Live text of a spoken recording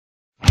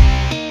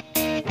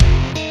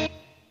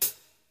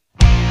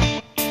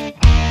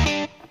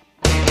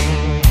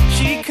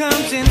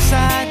She's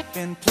inside,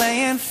 been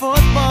playing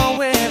football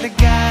with a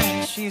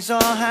guy. She's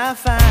all high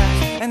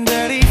five and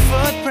dirty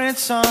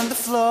footprints on the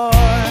floor.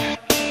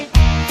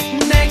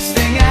 Next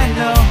thing I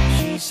know,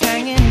 she's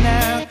hanging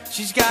out.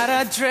 She's got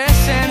a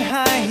dress and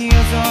high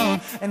heels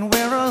on, and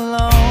we're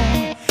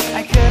alone.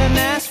 I couldn't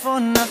ask for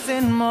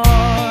nothing more.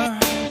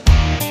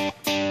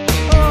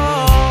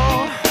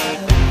 Oh,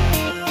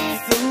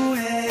 the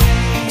way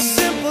a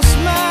simple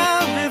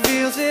smile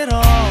reveals it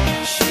all.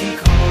 She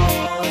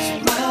calls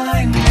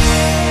my name.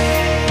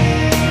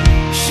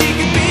 She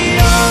could be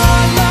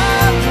all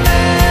I'm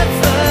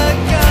ever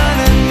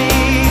gonna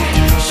need.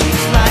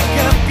 She's like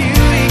a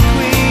beauty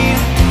queen,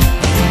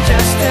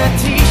 just a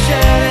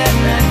t-shirt and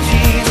a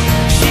jeans.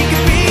 She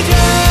could be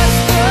just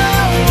the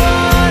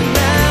one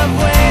I'm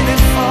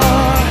waiting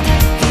for.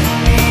 Could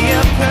be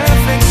a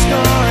perfect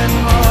score and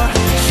more.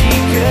 She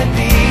could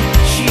be,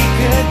 she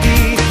could be,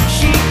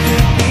 she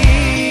could be.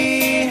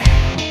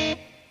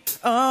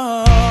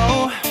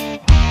 Oh,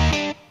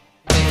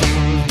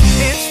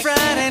 it's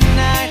Friday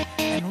night,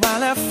 and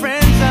while her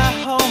friends are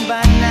home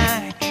by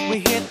 9, we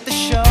hit the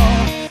show,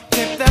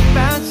 tip the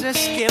bouncer,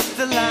 skip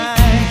the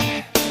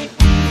line.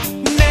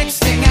 Next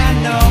thing I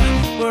know,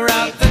 we're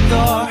out the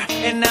door,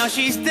 and now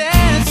she's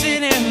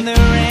dancing in the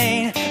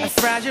rain, a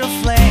fragile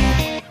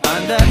flame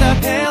under the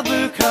pale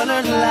blue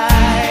colored light.